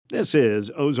This is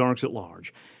Ozarks at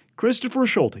Large. Christopher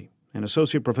Schulte, an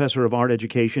associate professor of art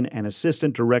education and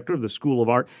assistant director of the School of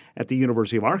Art at the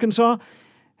University of Arkansas,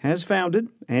 has founded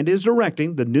and is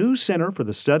directing the new Center for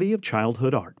the Study of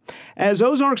Childhood Art. As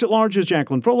Ozarks at Large's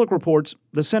Jacqueline Froelich reports,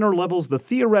 the center levels the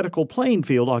theoretical playing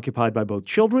field occupied by both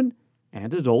children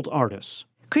and adult artists.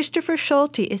 Christopher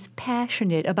Schulte is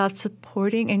passionate about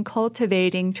supporting and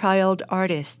cultivating child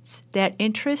artists. That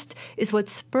interest is what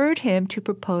spurred him to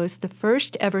propose the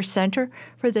first ever Center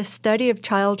for the Study of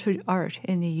Childhood Art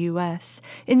in the U.S.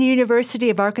 in the University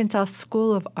of Arkansas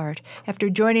School of Art. After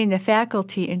joining the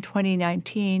faculty in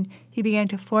 2019, he began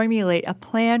to formulate a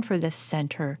plan for this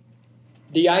center.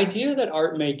 The idea that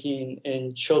art making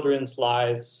in children's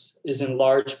lives is in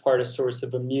large part a source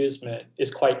of amusement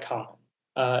is quite common.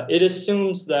 It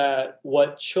assumes that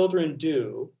what children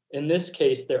do, in this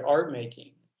case their art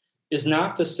making, is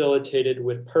not facilitated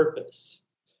with purpose,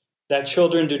 that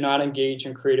children do not engage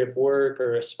in creative work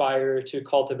or aspire to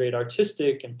cultivate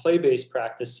artistic and play-based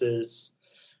practices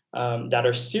that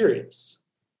are serious,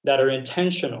 that are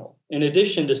intentional, in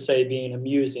addition to, say, being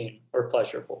amusing or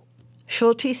pleasurable.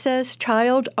 Schulte says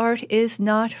child art is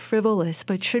not frivolous,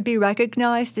 but should be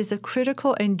recognized as a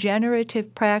critical and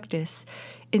generative practice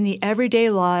in the everyday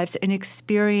lives and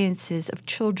experiences of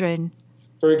children.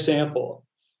 For example,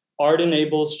 art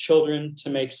enables children to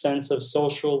make sense of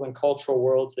social and cultural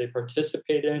worlds they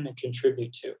participate in and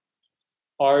contribute to.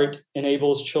 Art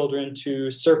enables children to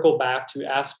circle back to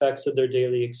aspects of their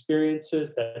daily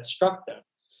experiences that struck them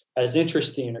as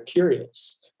interesting or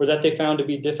curious, or that they found to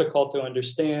be difficult to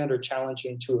understand or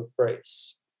challenging to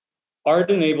embrace.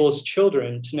 Art enables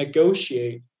children to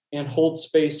negotiate and hold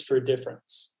space for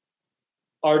difference.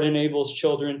 Art enables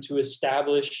children to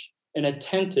establish an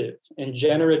attentive and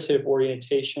generative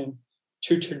orientation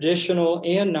to traditional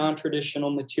and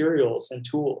non-traditional materials and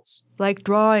tools. Like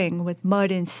drawing with mud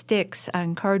and sticks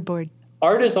on cardboard.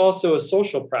 Art is also a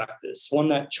social practice, one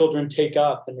that children take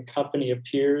up in the company of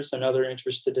peers and other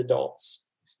interested adults,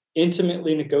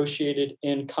 intimately negotiated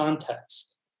in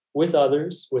context, with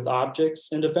others, with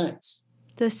objects and events.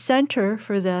 The Center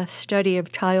for the Study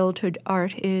of Childhood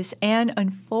Art is an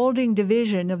unfolding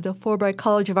division of the Fulbright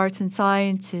College of Arts and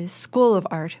Sciences School of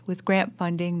Art. With grant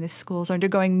funding, the school is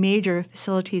undergoing major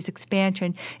facilities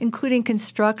expansion, including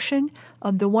construction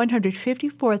of the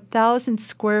 154,000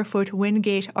 square foot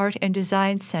Wingate Art and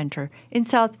Design Center in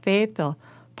South Fayetteville,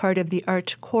 part of the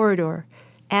Art Corridor.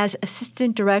 As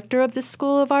assistant director of the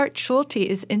School of Art, Schulte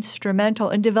is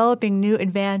instrumental in developing new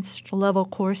advanced level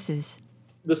courses.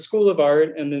 The School of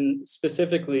Art, and then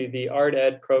specifically the Art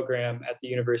Ed program at the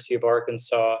University of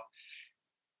Arkansas,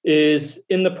 is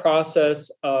in the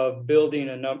process of building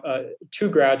two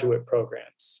graduate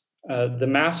programs. The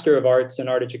Master of Arts in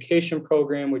Art Education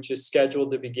program, which is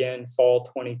scheduled to begin fall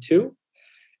 22.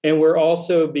 And we're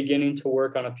also beginning to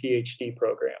work on a PhD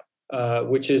program,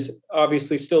 which is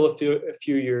obviously still a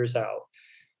few years out.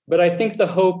 But I think the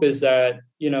hope is that,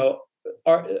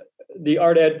 the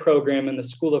Art Ed program and the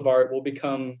School of Art will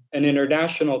become an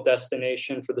international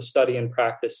destination for the study and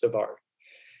practice of art.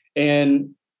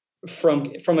 And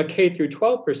from a K through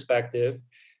 12 perspective,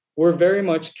 we're very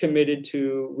much committed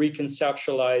to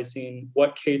reconceptualizing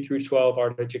what K through 12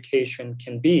 art education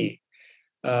can be.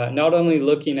 Not only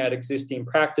looking at existing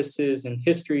practices and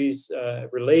histories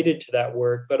related to that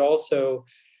work, but also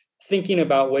thinking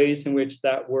about ways in which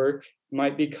that work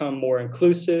might become more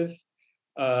inclusive,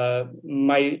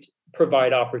 might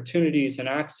provide opportunities and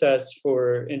access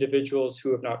for individuals who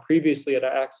have not previously had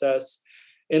access,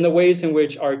 in the ways in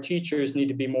which our teachers need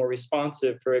to be more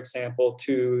responsive, for example,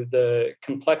 to the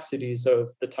complexities of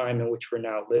the time in which we're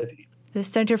now living. The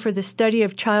Center for the Study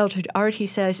of Childhood Art, he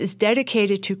says, is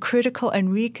dedicated to critical and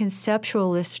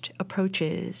reconceptualist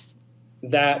approaches.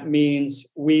 That means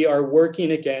we are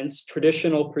working against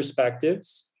traditional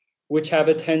perspectives, which have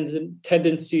a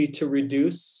tendency to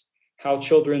reduce how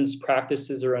children's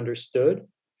practices are understood,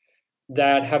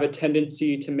 that have a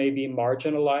tendency to maybe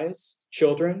marginalize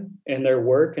children and their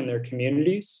work and their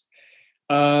communities,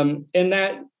 and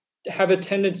that have a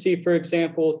tendency, for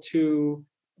example, to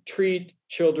treat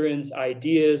children's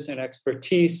ideas and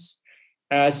expertise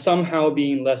as somehow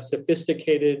being less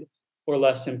sophisticated or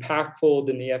less impactful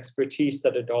than the expertise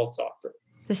that adults offer.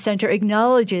 The center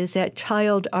acknowledges that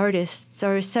child artists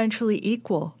are essentially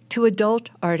equal to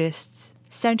adult artists.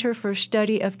 Center for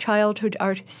Study of Childhood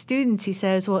Art students, he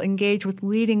says, will engage with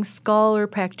leading scholar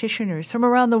practitioners from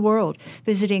around the world,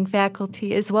 visiting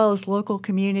faculty as well as local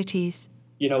communities.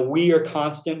 We are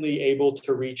constantly able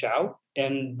to reach out,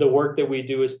 and the work that we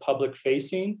do is public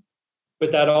facing,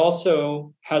 but that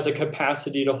also has a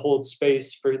capacity to hold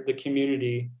space for the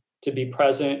community to be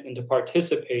present and to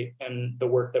participate in the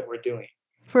work that we're doing.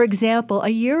 For example, a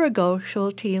year ago,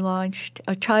 Schulte launched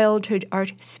a childhood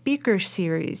art speaker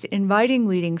series, inviting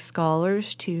leading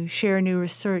scholars to share new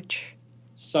research.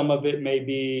 Some of it may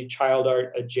be child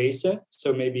art adjacent.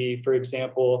 So maybe, for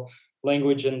example,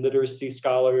 language and literacy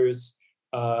scholars,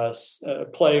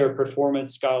 play or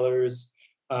performance scholars.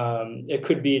 It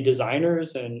could be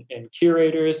designers and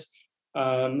curators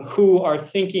who are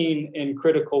thinking in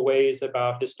critical ways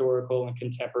about historical and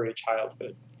contemporary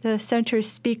childhood. The Center's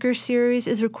speaker series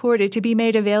is recorded to be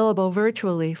made available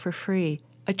virtually for free.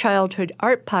 A childhood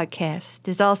art podcast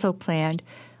is also planned,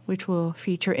 which will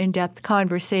feature in-depth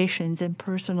conversations and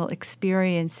personal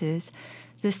experiences.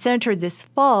 The Center this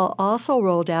fall also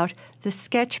rolled out the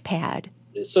Sketchpad.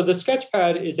 So the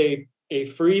Sketchpad is a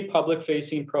free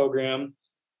public-facing program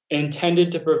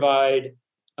intended to provide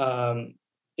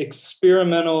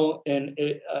experimental and,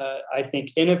 I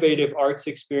think, innovative arts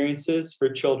experiences for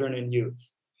children and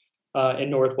youth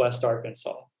in Northwest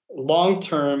Arkansas.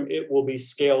 Long-term, it will be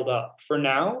scaled up. For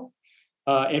now,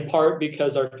 in part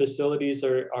because our facilities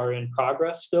are in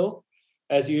progress still,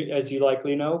 as you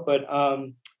likely know. But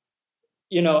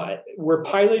we're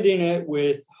piloting it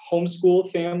with homeschool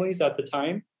families at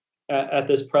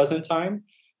this present time.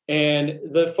 And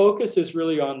the focus is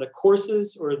really on the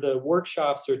courses or the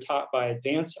workshops are taught by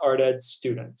advanced art ed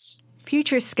students.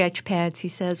 Future Sketchpads, he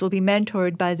says, will be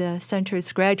mentored by the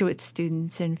Center's graduate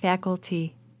students and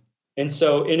faculty. And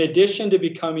so in addition to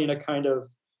becoming a kind of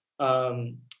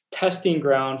testing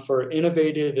ground for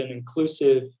innovative and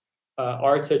inclusive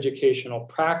arts educational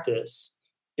practice,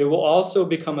 it will also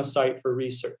become a site for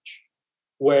research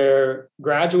where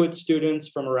graduate students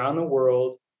from around the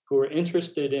world who are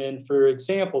interested in, for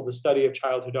example, the study of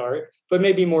childhood art, but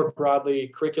maybe more broadly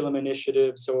curriculum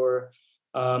initiatives or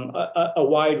a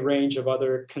wide range of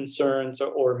other concerns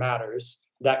or matters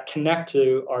that connect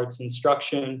to arts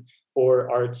instruction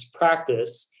or arts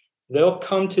practice, they'll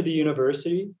come to the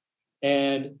university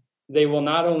and they will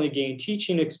not only gain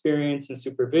teaching experience and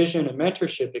supervision and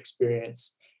mentorship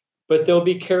experience, but they'll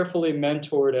be carefully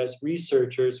mentored as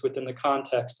researchers within the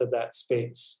context of that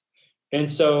space. And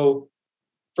so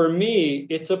for me,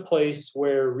 it's a place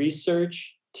where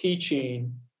research,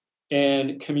 teaching,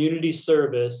 and community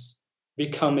service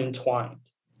become entwined.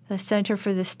 The Center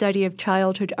for the Study of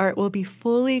Childhood Art will be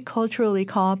fully culturally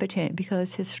competent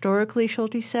because historically,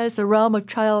 Schulte says, the realm of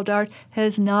child art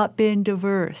has not been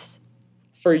diverse.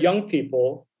 For young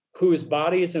people whose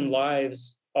bodies and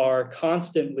lives are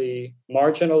constantly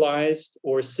marginalized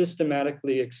or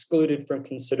systematically excluded from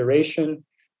consideration,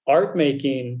 art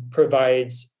making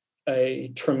provides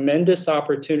a tremendous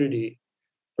opportunity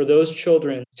for those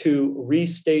children to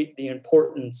restate the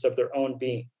importance of their own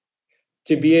being,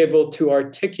 to be able to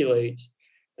articulate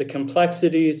the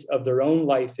complexities of their own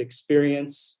life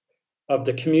experience, of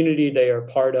the community they are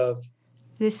part of.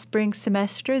 This spring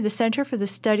semester, the Center for the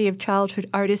Study of Childhood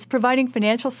Art is providing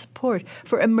financial support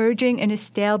for emerging and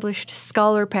established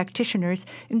scholar practitioners,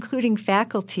 including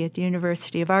faculty at the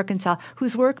University of Arkansas,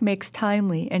 whose work makes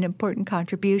timely and important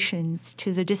contributions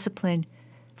to the discipline.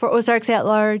 For Ozarks at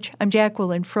Large, I'm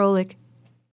Jacqueline Froelich.